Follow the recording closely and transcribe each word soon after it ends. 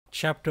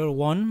Chapter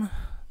 1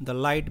 The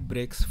Light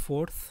Breaks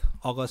Forth,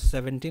 August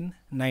 17,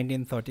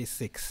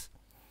 1936.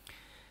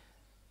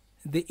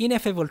 The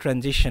ineffable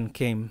transition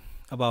came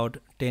about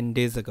 10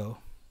 days ago.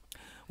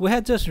 We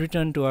had just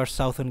returned to our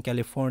Southern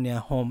California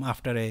home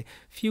after a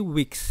few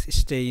weeks'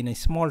 stay in a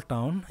small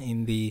town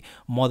in the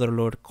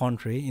Motherlode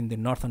country in the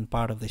northern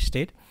part of the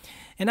state,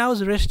 and I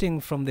was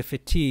resting from the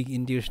fatigue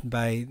induced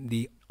by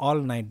the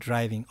all-night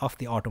driving of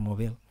the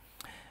automobile.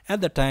 At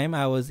the time,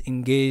 I was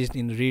engaged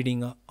in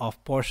reading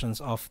of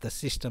portions of the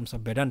Systems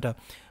of Vedanta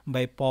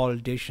by Paul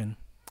Deussen,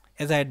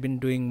 as I had been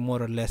doing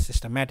more or less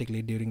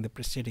systematically during the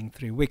preceding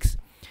 3 weeks.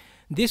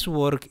 This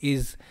work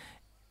is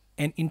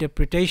an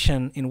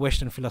interpretation in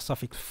Western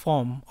philosophic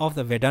form of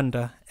the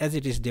Vedanta as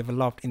it is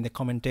developed in the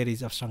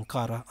commentaries of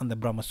Shankara on the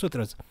Brahma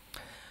Sutras.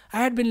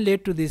 I had been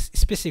led to this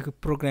specific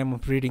program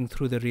of reading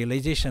through the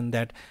realization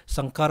that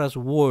Shankara's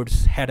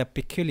words had a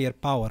peculiar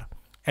power,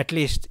 at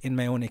least in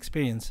my own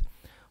experience.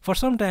 For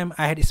some time,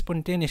 I had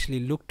spontaneously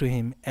looked to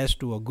him as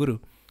to a guru,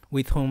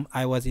 with whom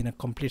I was in a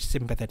complete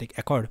sympathetic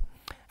accord.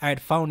 I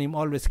had found him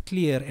always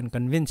clear and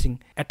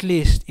convincing, at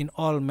least in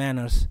all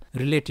manners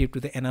relative to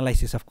the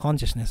analysis of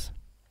consciousness.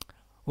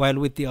 While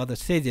with the other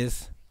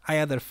sages,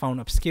 I either found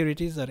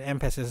obscurities or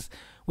emphases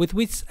with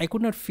which I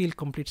could not feel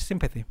complete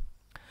sympathy.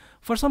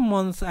 For some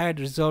months, I had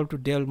resolved to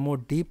delve more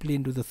deeply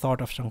into the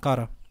thought of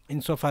Shankara,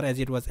 insofar as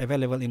it was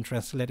available in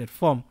translated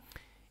form.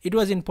 It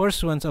was in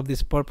pursuance of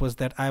this purpose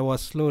that I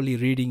was slowly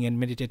reading and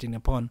meditating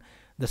upon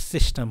the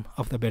system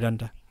of the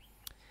Vedanta.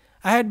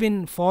 I had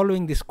been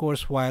following this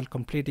course while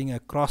completing a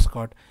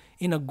crosscut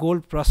in a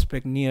gold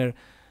prospect near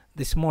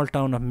the small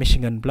town of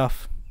Michigan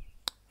Bluff.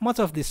 Much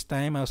of this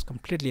time I was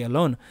completely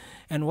alone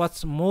and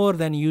was more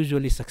than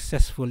usually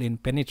successful in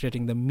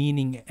penetrating the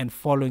meaning and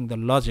following the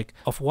logic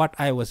of what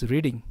I was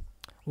reading.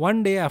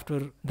 One day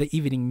after the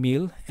evening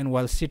meal and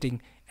while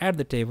sitting at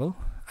the table,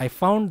 I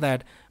found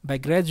that by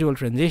gradual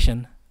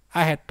transition,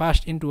 I had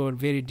passed into a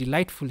very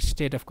delightful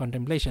state of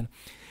contemplation.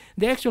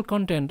 The actual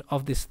content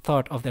of this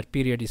thought of that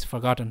period is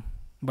forgotten,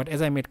 but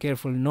as I made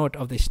careful note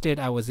of the state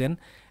I was in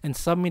and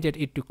submitted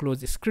it to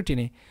close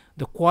scrutiny,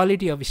 the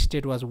quality of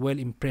state was well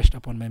impressed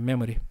upon my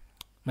memory.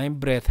 My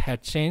breath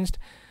had changed,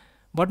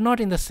 but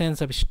not in the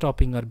sense of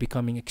stopping or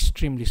becoming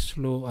extremely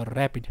slow or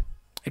rapid.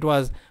 It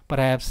was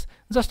perhaps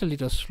just a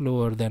little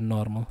slower than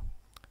normal.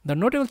 The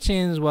notable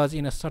change was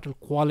in a subtle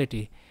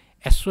quality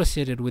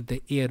associated with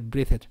the air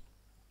breathed.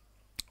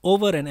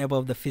 Over and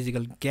above the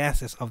physical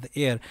gases of the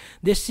air,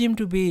 there seemed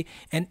to be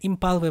an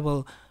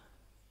impalpable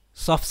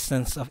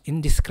substance of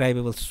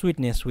indescribable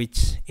sweetness,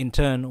 which in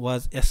turn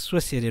was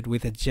associated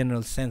with a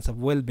general sense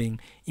of well-being,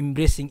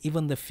 embracing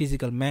even the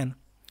physical man.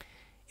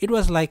 It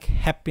was like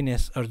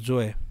happiness or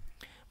joy,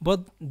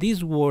 but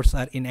these words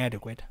are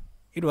inadequate.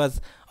 It was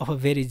of a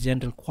very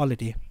gentle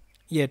quality,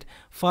 yet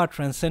far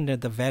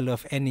transcended the value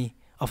of any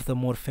of the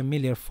more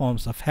familiar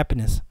forms of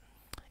happiness.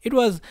 It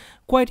was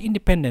quite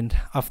independent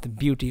of the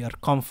beauty or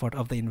comfort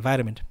of the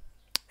environment.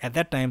 At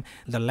that time,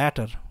 the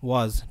latter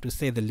was, to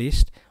say the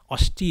least,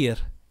 austere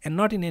and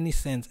not in any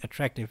sense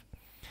attractive.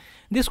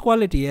 This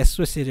quality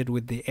associated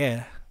with the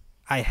air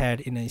I had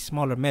in a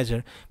smaller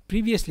measure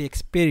previously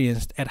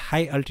experienced at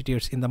high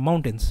altitudes in the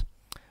mountains.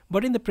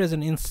 But in the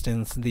present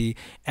instance, the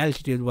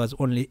altitude was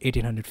only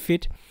 1800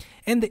 feet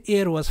and the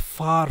air was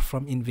far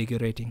from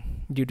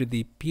invigorating due to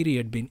the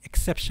period being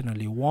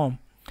exceptionally warm.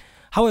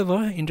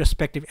 However,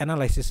 introspective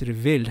analysis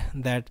revealed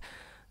that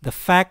the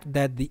fact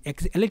that the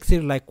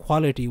elixir-like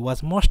quality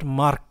was most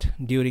marked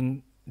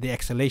during the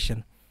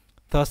exhalation,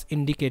 thus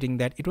indicating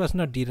that it was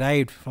not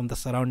derived from the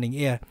surrounding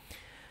air.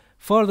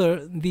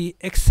 Further, the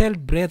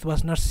exhaled breath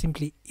was not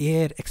simply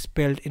air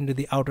expelled into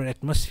the outer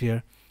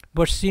atmosphere,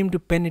 but seemed to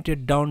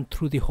penetrate down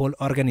through the whole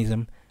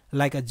organism,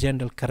 like a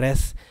gentle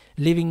caress,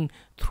 leaving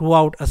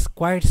throughout a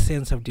quiet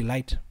sense of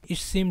delight. It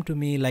seemed to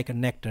me like a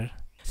nectar.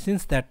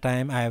 Since that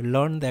time, I have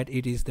learned that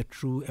it is the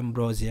true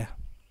ambrosia.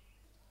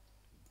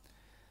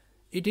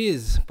 It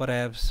is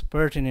perhaps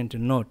pertinent to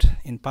note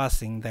in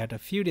passing that a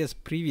few days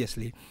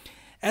previously,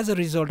 as a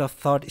result of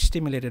thought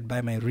stimulated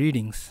by my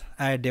readings,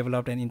 I had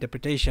developed an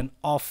interpretation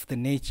of the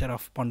nature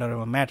of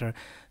ponderable matter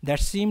that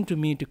seemed to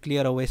me to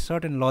clear away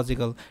certain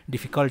logical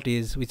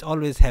difficulties which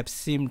always have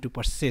seemed to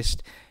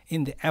persist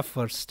in the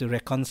efforts to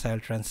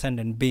reconcile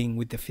transcendent being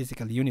with the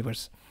physical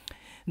universe.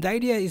 The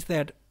idea is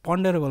that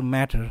ponderable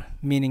matter,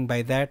 meaning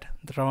by that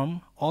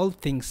term all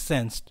things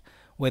sensed,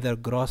 whether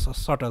gross or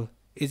subtle,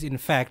 is in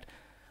fact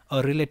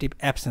a relative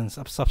absence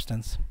of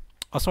substance,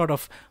 a sort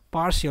of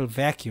partial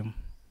vacuum.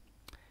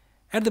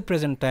 At the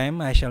present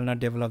time, I shall not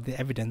develop the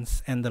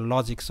evidence and the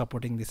logic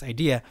supporting this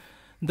idea,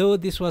 though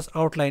this was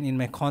outlined in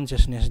my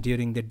consciousness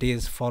during the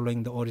days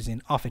following the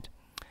origin of it.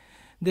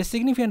 The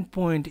significant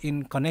point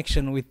in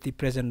connection with the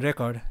present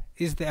record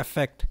is the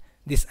effect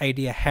this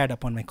idea had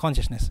upon my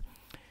consciousness.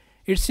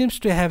 It seems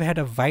to have had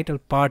a vital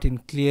part in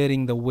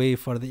clearing the way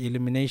for the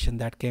illumination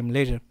that came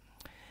later.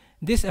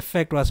 This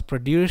effect was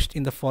produced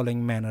in the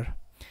following manner.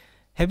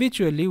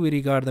 Habitually, we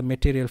regard the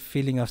material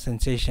feeling of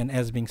sensation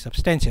as being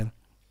substantial.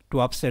 To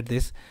upset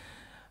this,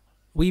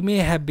 We may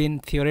have been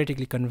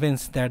theoretically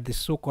convinced that the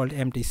so-called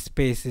empty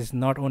space is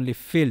not only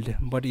filled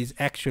but is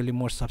actually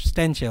more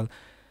substantial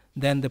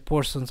than the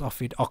portions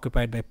of it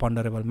occupied by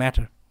ponderable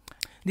matter.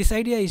 This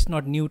idea is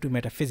not new to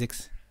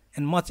metaphysics,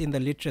 and much in the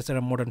literature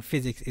of modern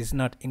physics is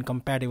not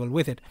incompatible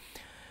with it.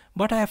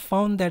 But I have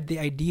found that the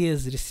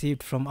ideas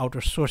received from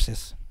outer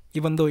sources,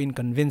 even though in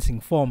convincing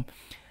form,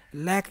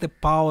 lack the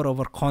power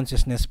over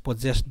consciousness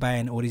possessed by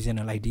an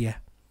original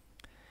idea.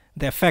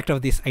 The effect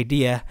of this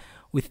idea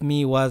with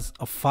me was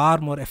a far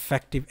more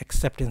effective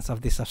acceptance of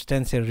the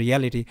substantial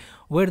reality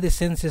where the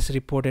senses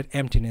reported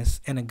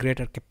emptiness and a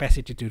greater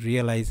capacity to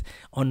realize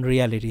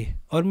unreality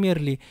or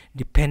merely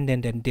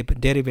dependent and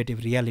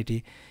derivative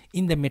reality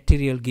in the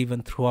material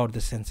given throughout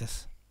the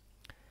senses.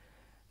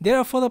 There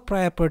are further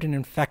prior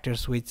pertinent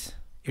factors which,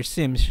 it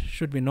seems,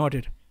 should be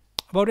noted.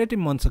 About 18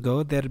 months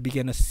ago, there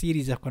began a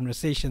series of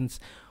conversations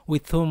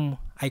with whom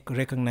I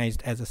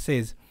recognized as a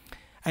sage.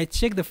 I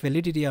checked the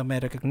validity of my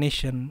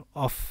recognition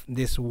of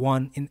this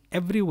one in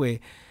every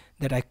way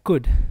that I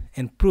could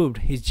and proved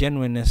his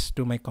genuineness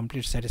to my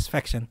complete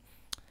satisfaction.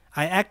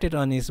 I acted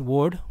on his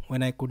word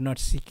when I could not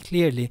see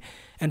clearly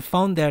and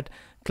found that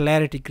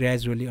clarity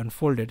gradually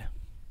unfolded.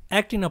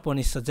 Acting upon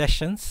his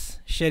suggestions,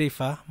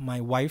 Sharifa,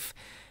 my wife,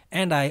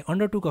 and I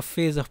undertook a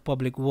phase of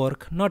public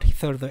work not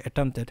hitherto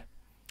attempted.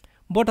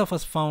 Both of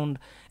us found,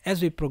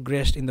 as we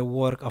progressed in the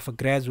work, of a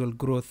gradual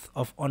growth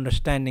of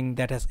understanding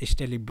that has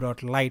steadily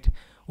brought light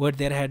where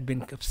there had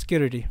been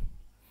obscurity.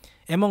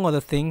 Among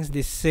other things,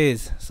 this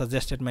sage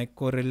suggested my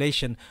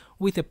correlation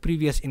with a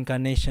previous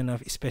incarnation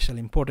of special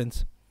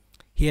importance.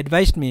 He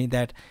advised me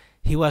that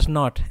he was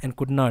not and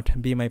could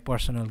not be my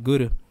personal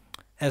guru,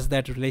 as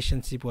that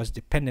relationship was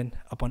dependent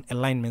upon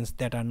alignments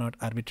that are not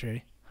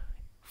arbitrary.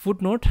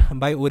 Footnote: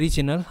 by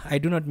original, I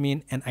do not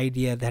mean an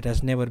idea that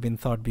has never been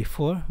thought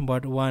before,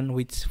 but one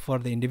which for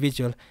the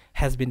individual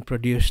has been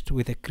produced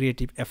with a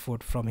creative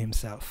effort from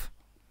himself.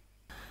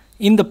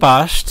 In the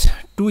past,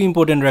 two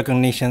important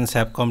recognitions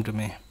have come to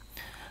me.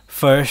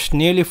 First,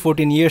 nearly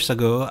 14 years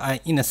ago,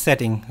 in a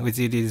setting which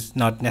it is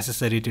not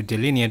necessary to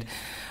delineate,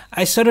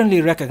 I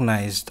suddenly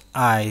recognized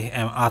I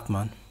am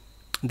Atman.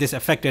 This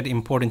affected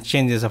important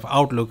changes of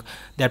outlook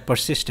that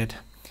persisted.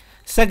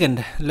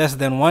 Second, less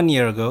than 1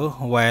 year ago,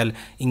 while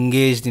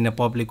engaged in a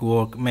public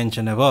work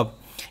mentioned above,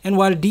 and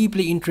while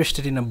deeply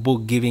interested in a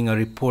book giving a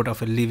report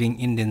of a living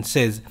Indian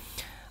sage,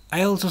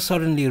 I also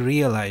suddenly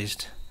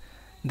realized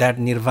that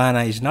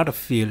nirvana is not a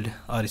field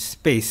or a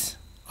space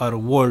or a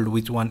world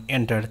which one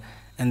entered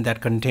and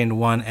that contained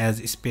one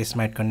as space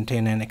might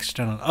contain an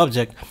external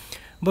object,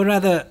 but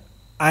rather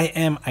I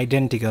am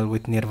identical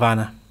with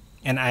nirvana,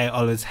 and I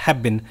always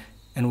have been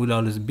and will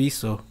always be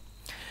so.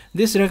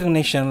 This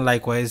recognition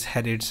likewise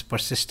had its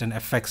persistent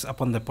effects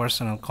upon the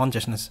personal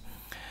consciousness.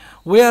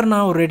 We are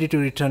now ready to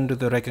return to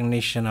the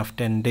recognition of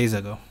 10 days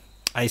ago.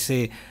 I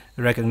say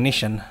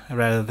recognition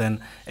rather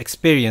than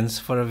experience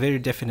for a very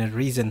definite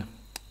reason.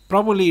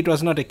 Probably it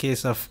was not a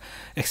case of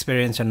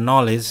experiential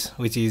knowledge,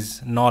 which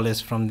is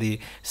knowledge from the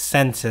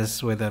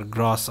senses, whether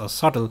gross or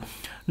subtle,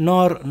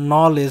 nor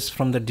knowledge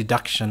from the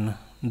deduction,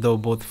 though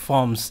both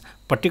forms,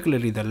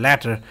 particularly the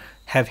latter,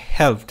 have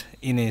helped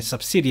in a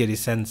subsidiary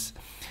sense.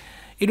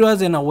 It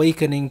was an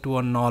awakening to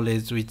a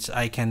knowledge which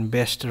I can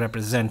best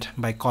represent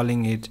by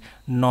calling it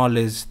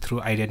knowledge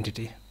through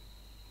identity.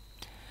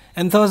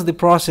 And thus the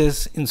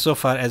process,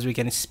 insofar as we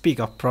can speak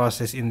of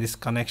process in this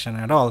connection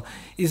at all,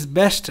 is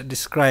best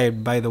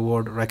described by the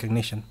word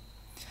recognition.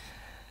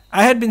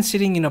 I had been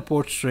sitting in a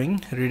porch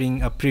swing,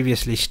 reading as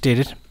previously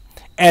stated,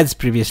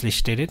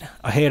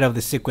 ahead of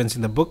the sequence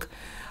in the book.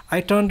 I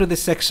turned to the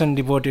section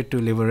devoted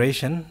to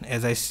liberation,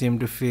 as I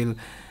seemed to feel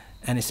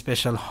an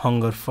special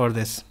hunger for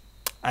this.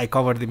 I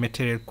covered the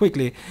material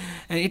quickly,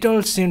 and it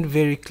all seemed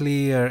very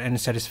clear and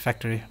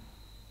satisfactory.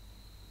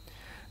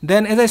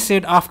 Then, as I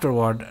said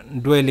afterward,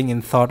 dwelling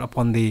in thought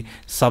upon the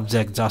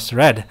subject just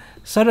read,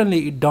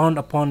 suddenly it dawned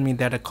upon me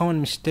that a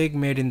common mistake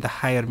made in the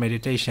higher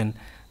meditation,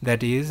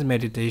 that is,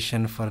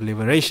 meditation for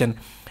liberation,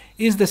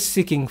 is the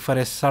seeking for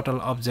a subtle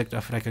object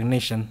of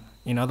recognition,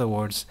 in other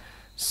words,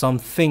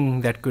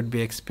 something that could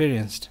be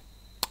experienced.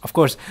 Of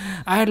course,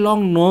 I had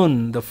long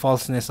known the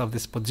falseness of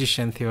this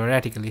position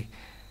theoretically,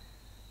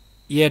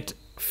 yet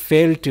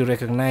failed to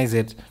recognize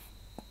it.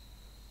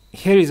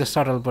 Here is a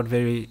subtle but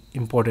very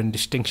important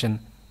distinction.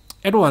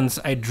 At once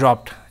I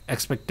dropped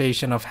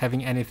expectation of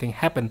having anything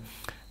happen.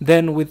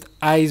 Then, with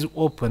eyes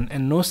open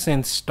and no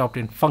sense stopped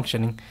in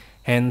functioning,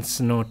 hence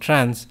no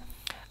trance,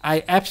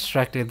 I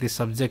abstracted the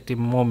subjective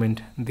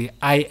moment, the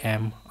I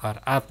am or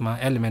Atma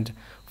element,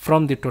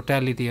 from the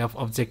totality of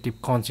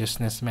objective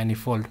consciousness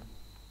manifold.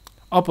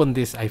 Upon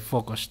this I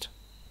focused.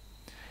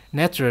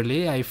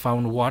 Naturally, I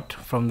found what,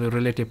 from the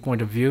relative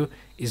point of view,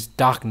 is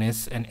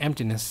darkness and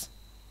emptiness.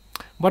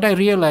 But I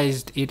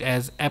realized it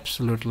as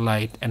absolute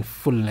light and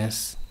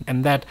fullness,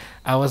 and that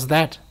I was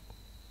that.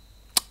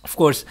 Of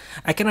course,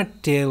 I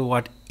cannot tell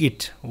what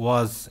it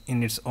was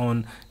in its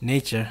own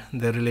nature.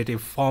 The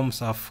relative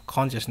forms of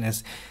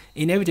consciousness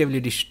inevitably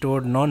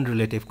distort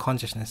non-relative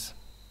consciousness.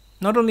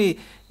 Not only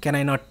can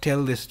I not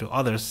tell this to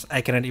others, I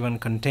cannot even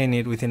contain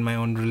it within my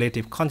own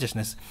relative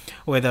consciousness,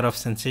 whether of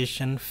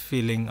sensation,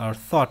 feeling, or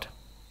thought.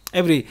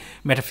 Every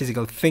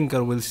metaphysical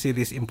thinker will see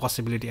this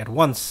impossibility at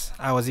once.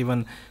 I was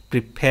even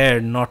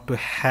prepared not to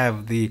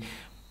have the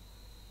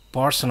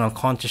personal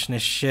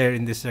consciousness share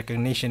in this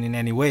recognition in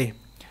any way.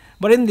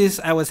 But in this,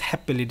 I was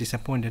happily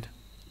disappointed.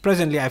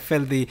 Presently, I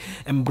felt the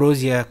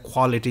ambrosia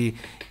quality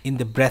in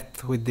the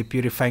breath with the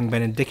purifying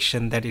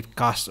benediction that it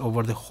casts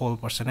over the whole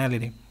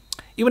personality,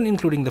 even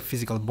including the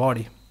physical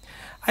body.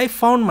 I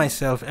found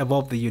myself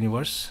above the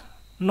universe,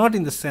 not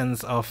in the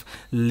sense of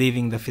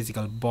leaving the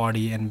physical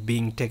body and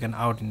being taken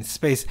out in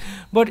space,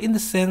 but in the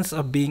sense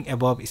of being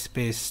above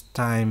space,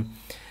 time,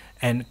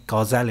 and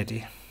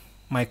causality.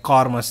 My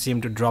karma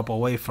seemed to drop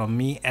away from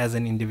me as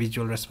an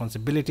individual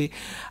responsibility.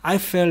 I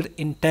felt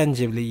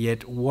intangibly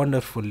yet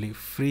wonderfully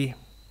free.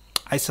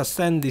 I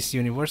sustained this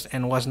universe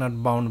and was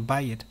not bound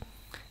by it.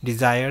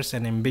 Desires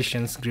and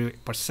ambitions grew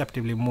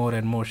perceptibly more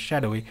and more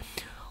shadowy.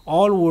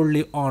 All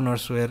worldly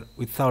honors were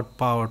without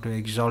power to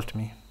exalt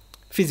me.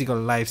 Physical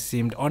life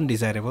seemed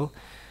undesirable.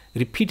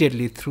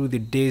 Repeatedly through the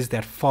days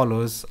that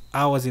follows,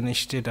 I was in a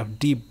state of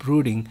deep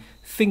brooding,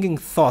 thinking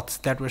thoughts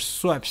that were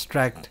so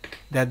abstract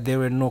that there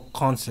were no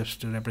concepts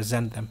to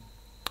represent them.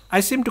 I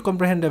seemed to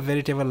comprehend a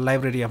veritable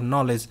library of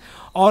knowledge,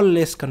 all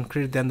less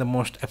concrete than the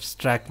most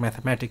abstract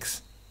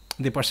mathematics.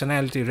 The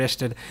personality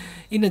rested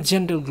in a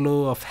gentle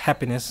glow of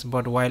happiness,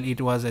 but while it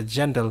was a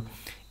gentle,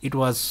 it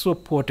was so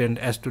potent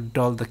as to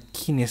dull the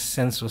keenest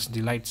sensuous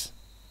delights.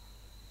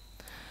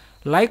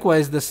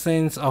 Likewise, the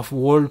sense of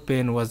world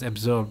pain was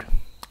absorbed.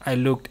 I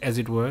looked, as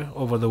it were,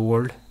 over the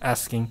world,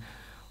 asking,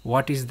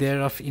 what is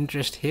there of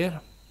interest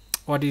here?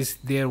 What is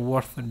there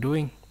worth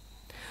doing?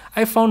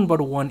 I found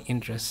but one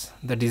interest,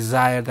 the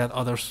desire that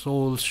other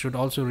souls should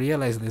also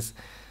realize this,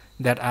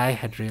 that I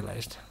had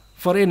realized.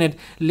 For in it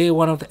lay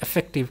one of the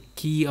effective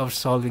key of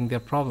solving their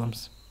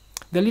problems.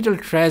 The little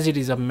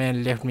tragedies of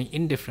men left me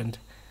indifferent.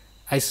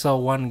 I saw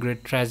one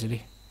great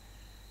tragedy,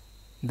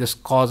 the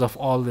cause of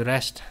all the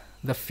rest,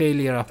 the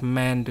failure of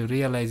man to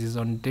realize his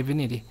own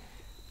divinity.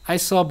 I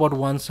saw but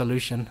one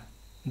solution,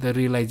 the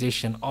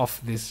realization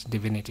of this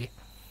divinity.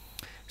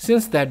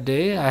 Since that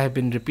day, I have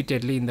been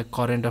repeatedly in the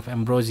current of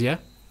ambrosia.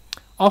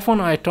 Often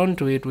I turn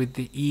to it with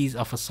the ease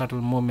of a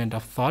subtle movement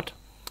of thought.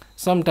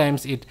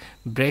 Sometimes it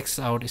breaks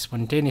out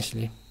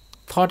spontaneously.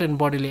 Thought and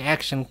bodily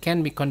action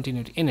can be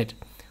continued in it,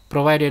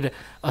 provided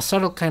a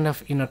subtle kind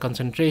of inner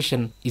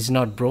concentration is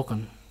not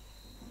broken.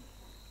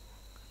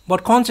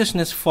 But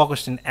consciousness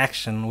focused in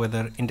action,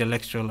 whether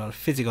intellectual or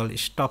physical,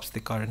 stops the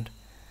current.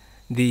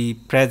 The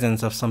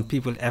presence of some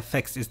people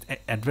affects it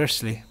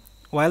adversely,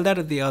 while that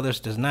of the others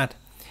does not.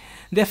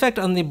 The effect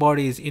on the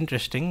body is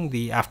interesting.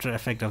 The after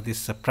effect of this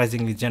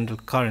surprisingly gentle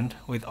current,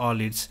 with all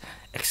its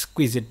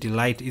exquisite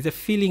delight, is a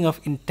feeling of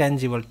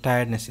intangible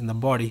tiredness in the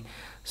body,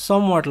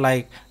 somewhat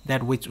like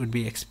that which would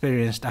be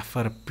experienced after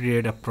a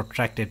period of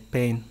protracted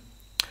pain.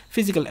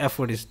 Physical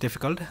effort is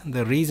difficult.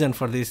 The reason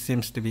for this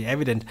seems to be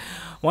evident.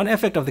 One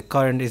effect of the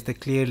current is the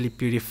clearly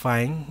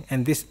purifying,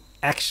 and this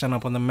action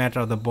upon the matter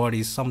of the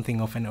body is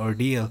something of an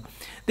ordeal.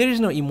 There is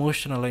no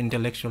emotional or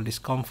intellectual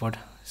discomfort,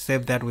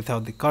 save that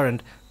without the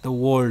current, the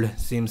world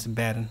seems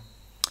barren.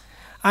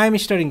 I am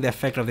studying the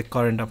effect of the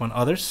current upon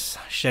others.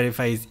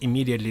 Sharifa is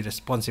immediately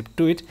responsive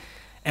to it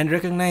and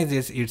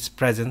recognizes its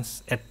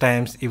presence, at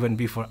times even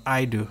before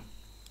I do.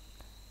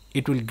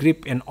 It will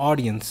grip an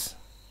audience,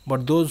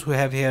 but those who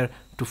have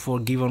heretofore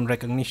given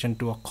recognition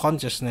to a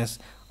consciousness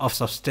of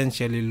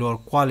substantially lower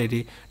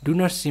quality do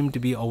not seem to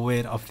be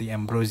aware of the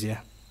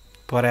ambrosia.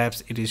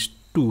 Perhaps it is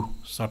too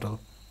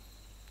subtle.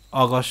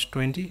 August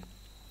 20.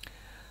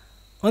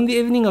 On the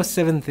evening of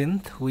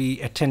 17th, we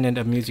attended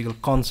a musical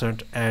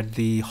concert at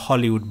the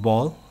Hollywood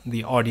Bowl.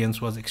 The audience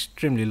was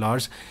extremely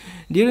large.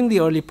 During the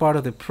early part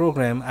of the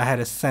program, I had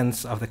a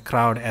sense of the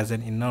crowd as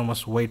an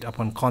enormous weight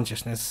upon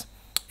consciousness.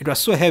 It was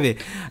so heavy,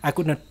 I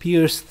could not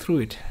pierce through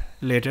it.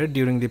 Later,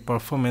 during the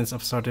performance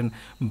of certain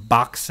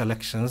Bach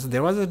selections,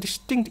 there was a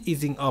distinct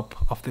easing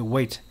up of the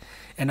weight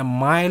and a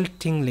mild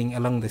tingling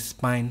along the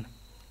spine.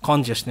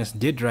 Consciousness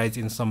did rise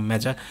in some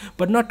measure,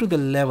 but not to the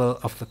level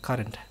of the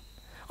current.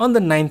 On the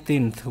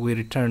 19th, we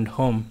returned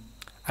home.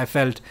 I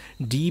felt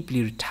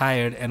deeply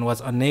tired and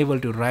was unable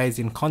to rise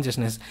in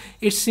consciousness.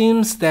 It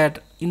seems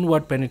that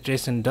inward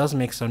penetration does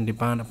make some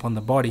demand upon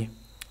the body.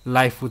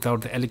 Life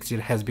without the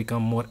elixir has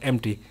become more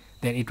empty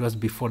than it was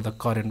before the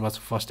current was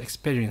first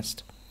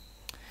experienced.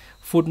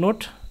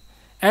 Footnote: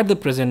 at the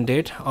present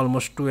date,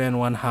 almost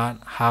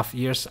 2.5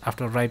 years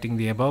after writing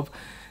the above,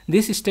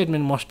 this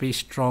statement must be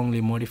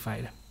strongly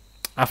modified.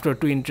 After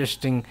two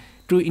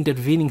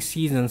intervening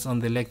seasons on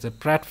the lecture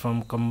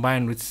platform,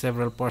 combined with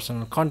several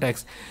personal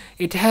contacts,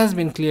 it has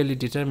been clearly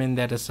determined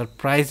that a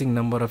surprising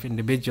number of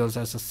individuals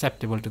are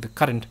susceptible to the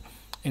current.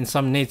 In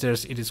some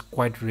natures, it is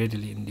quite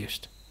readily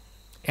induced.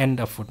 End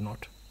of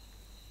footnote.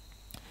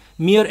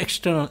 Mere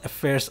external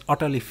affairs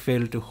utterly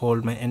fail to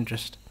hold my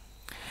interest.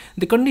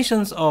 The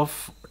conditions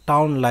of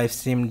town life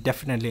seem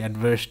definitely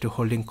adverse to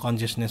holding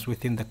consciousness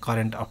within the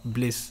current of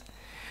bliss.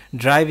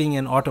 driving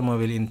an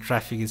automobile in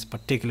traffic is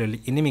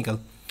particularly inimical.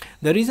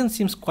 The reason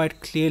seems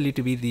quite clearly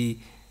to be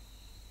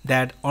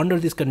that under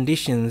these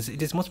conditions,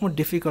 it is much more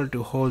difficult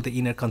to hold the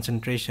inner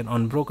concentration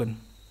unbroken.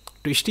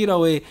 To steer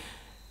away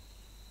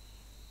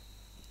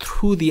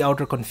through the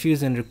outer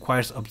confusion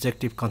requires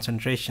objective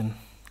concentration.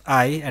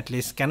 I, at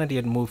least, cannot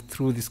yet move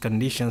through these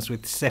conditions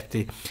with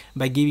safety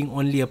by giving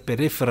only a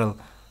peripheral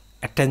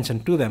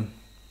attention to them.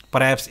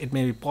 Perhaps it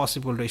may be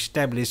possible to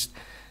establish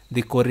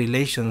the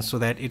correlation so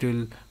that it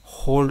will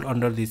hold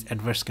under these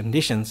adverse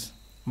conditions,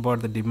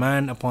 but the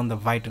demand upon the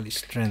vital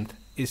strength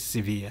is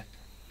severe.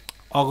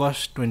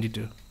 August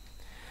 22.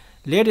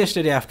 Late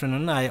yesterday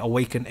afternoon, I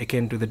awakened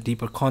again to the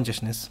deeper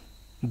consciousness,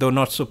 though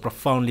not so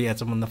profoundly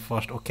as on the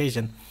first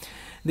occasion.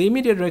 The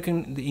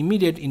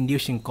immediate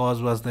inducing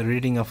cause was the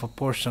reading of a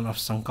portion of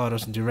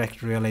Sankara's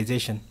direct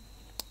realization.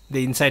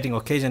 The inciting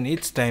occasion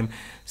each time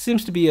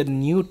seems to be a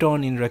new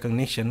turn in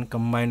recognition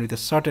combined with a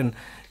certain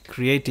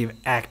creative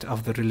act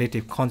of the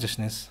relative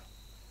consciousness.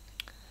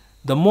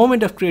 The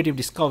moment of creative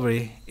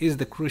discovery is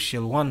the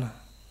crucial one.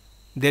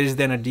 There is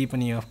then a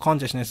deepening of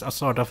consciousness, a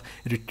sort of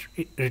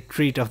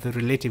retreat of the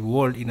relative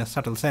world in a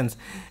subtle sense,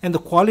 and the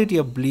quality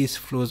of bliss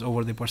flows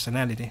over the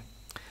personality.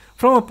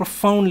 From a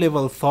profound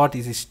level, thought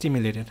is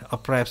stimulated, or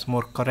perhaps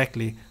more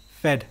correctly,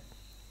 fed.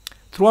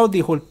 Throughout the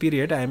whole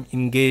period, I am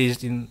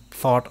engaged in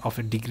thought of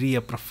a degree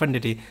of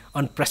profundity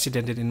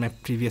unprecedented in my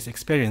previous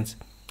experience,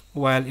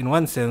 while in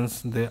one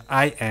sense the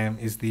I am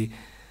is the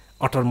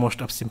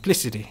uttermost of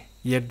simplicity,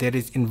 yet there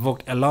is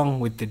invoked along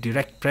with the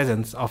direct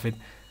presence of it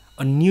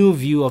a new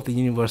view of the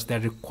universe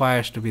that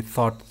requires to be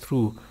thought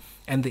through,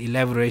 and the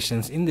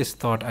elaborations in this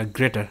thought are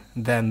greater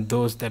than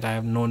those that I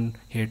have known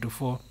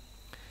heretofore.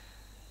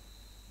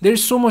 There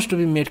is so much to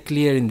be made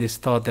clear in this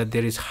thought that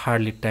there is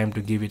hardly time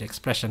to give it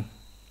expression.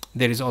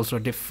 There is also a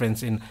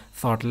difference in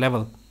thought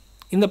level.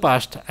 In the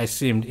past, I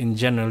seemed in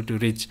general to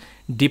reach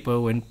deeper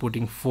when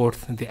putting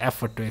forth the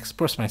effort to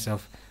express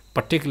myself,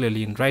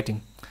 particularly in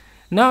writing.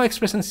 Now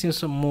expression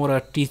seems more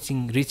a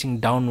teaching reaching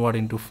downward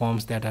into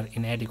forms that are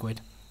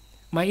inadequate.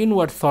 My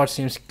inward thought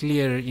seems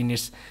clearer in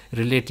its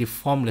relative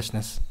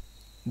formlessness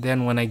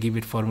than when I give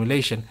it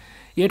formulation.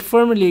 Yet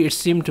firmly it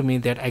seemed to me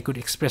that I could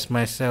express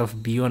myself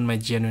beyond my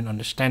genuine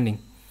understanding.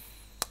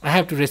 I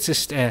have to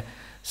resist a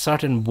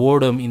certain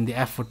boredom in the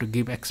effort to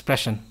give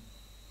expression.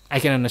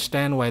 I can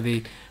understand why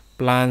the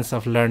plans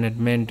of learned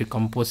men to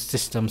compose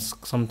systems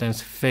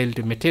sometimes fail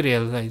to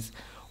materialize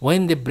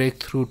when they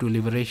break through to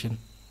liberation.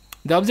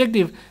 The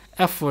objective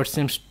effort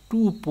seems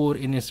too poor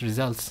in its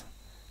results.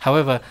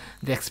 However,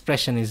 the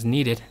expression is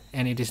needed,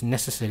 and it is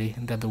necessary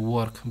that the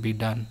work be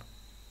done.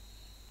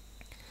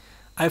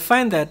 I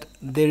find that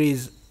there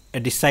is a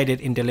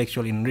decided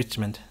intellectual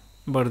enrichment,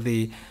 but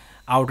the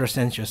outer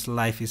sensuous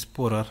life is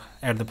poorer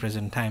at the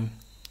present time.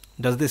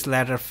 Does this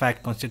latter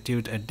fact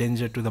constitute a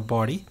danger to the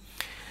body?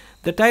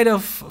 The tide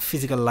of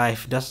physical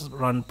life does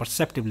run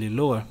perceptibly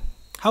lower.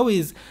 How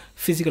is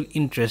physical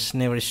interest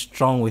never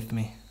strong with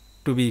me,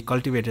 to be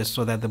cultivated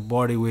so that the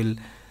body will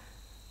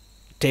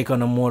take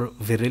on a more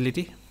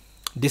virility?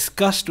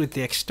 Disgust with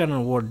the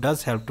external world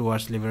does help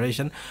towards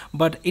liberation,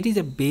 but it is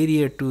a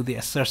barrier to the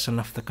assertion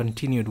of the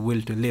continued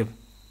will to live.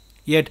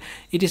 Yet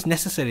it is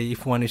necessary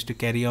if one is to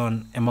carry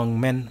on among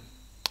men.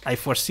 I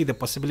foresee the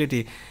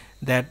possibility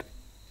that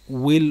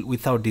will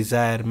without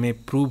desire may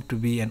prove to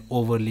be an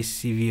overly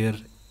severe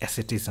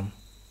asceticism.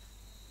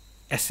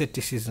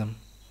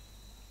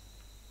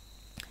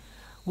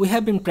 We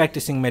have been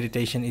practicing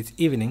meditation each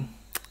evening.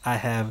 I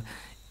have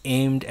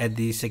aimed at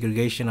the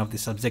segregation of the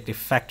subjective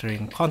factor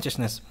in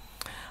consciousness.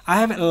 I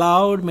have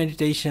allowed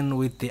meditation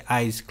with the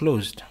eyes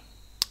closed.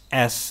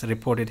 S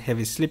reported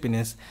heavy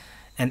sleepiness,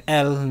 and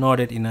L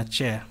nodded in a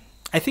chair.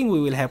 I think we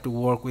will have to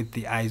work with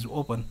the eyes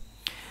open.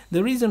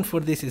 The reason for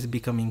this is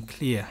becoming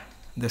clear.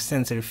 The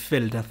sensory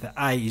field of the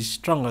eye is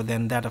stronger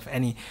than that of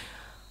any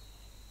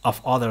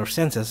of other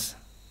senses.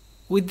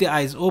 With the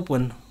eyes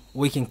open,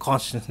 waking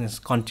consciousness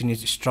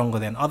continues stronger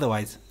than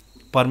otherwise,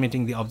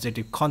 permitting the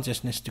objective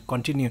consciousness to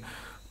continue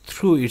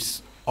through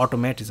its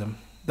automatism.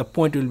 The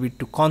point will be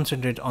to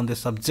concentrate on the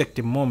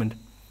subjective moment.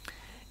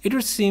 It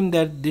would seem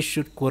that this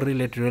should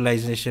correlate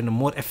realization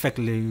more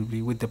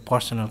effectively with the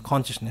personal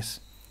consciousness.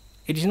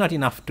 It is not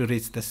enough to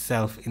reach the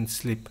self in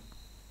sleep.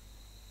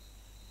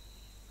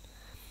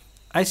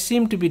 I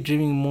seem to be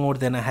dreaming more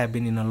than I have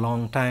been in a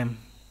long time.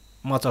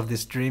 Much of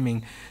this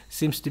dreaming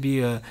seems to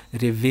be a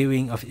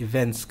reviewing of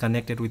events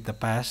connected with the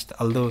past,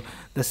 although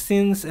the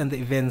scenes and the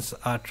events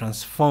are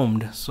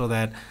transformed so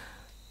that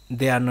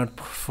they are not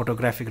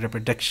photographic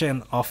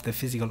reproduction of the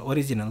physical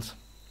originals.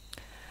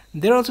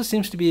 There also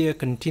seems to be a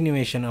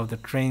continuation of the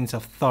trains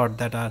of thought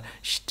that are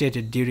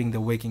stated during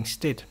the waking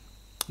state.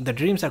 The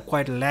dreams are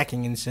quite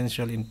lacking in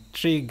sensual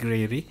intrigue,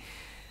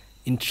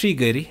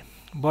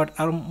 but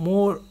are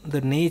more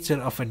the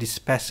nature of a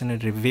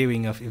dispassionate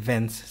reviewing of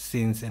events,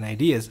 scenes, and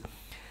ideas.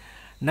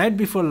 Night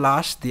before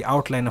last, the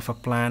outline of a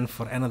plan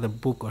for another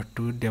book or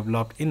two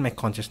developed in my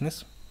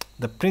consciousness.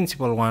 The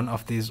principal one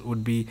of these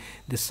would be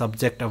the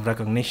subject of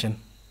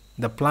recognition,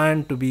 the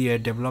plan to be a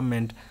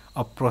development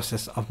of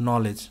process of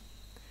knowledge.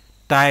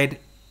 tied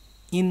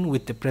in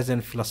with the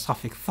present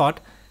philosophic thought,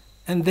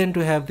 and then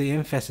to have the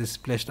emphasis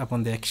placed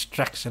upon the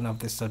extraction of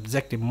the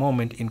subjective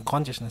moment in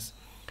consciousness.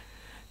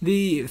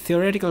 The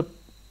theoretical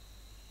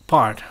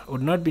part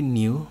would not be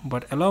new,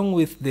 but along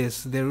with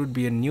this, there would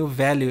be a new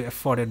value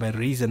afforded by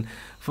reason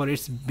for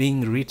its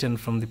being written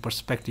from the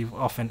perspective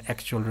of an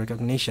actual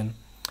recognition.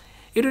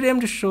 It would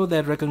aim to show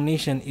that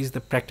recognition is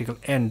the practical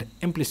end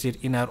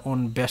implicit in our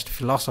own best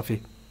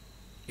philosophy.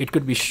 It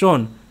could be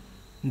shown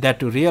that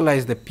to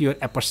realize the pure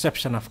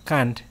apperception of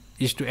Kant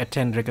is to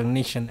attain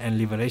recognition and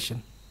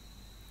liberation.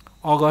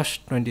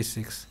 August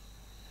 26.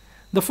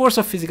 The force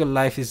of physical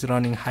life is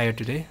running higher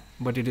today,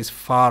 but it is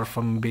far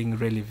from being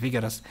really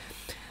vigorous.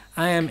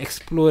 I am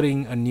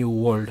exploring a new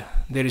world.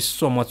 There is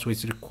so much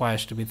which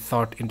requires to be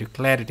thought into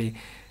clarity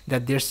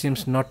that there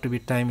seems not to be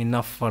time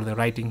enough for the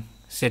writing,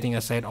 setting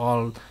aside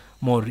all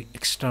more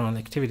external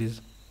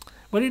activities.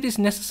 But it is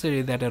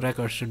necessary that a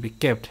record should be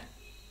kept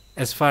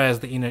as far as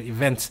the inner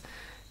events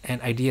and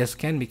ideas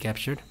can be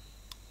captured.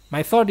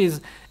 My thought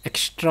is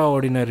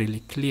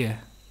extraordinarily clear,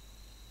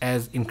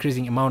 as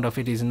increasing amount of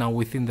it is now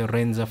within the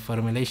range of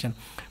formulation.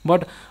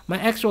 But my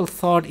actual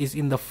thought is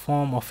in the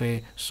form of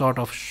a sort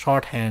of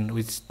shorthand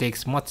which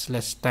takes much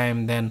less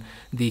time than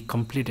the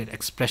completed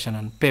expression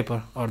on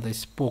paper or the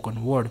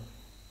spoken word.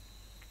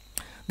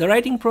 The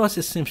writing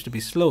process seems to be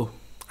slow.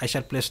 I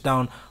shall place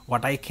down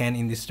what I can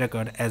in this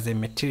record as a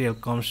material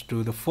comes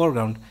to the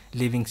foreground,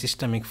 leaving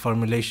systemic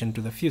formulation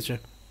to the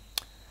future.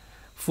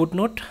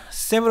 Footnote: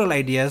 several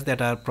ideas that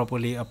are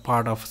properly a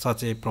part of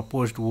such a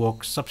proposed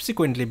work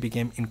subsequently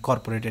became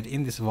incorporated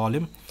in this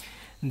volume.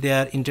 They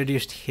are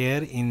introduced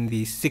here in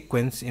the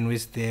sequence in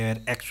which they are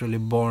actually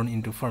born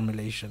into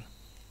formulation.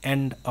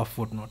 End of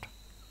footnote.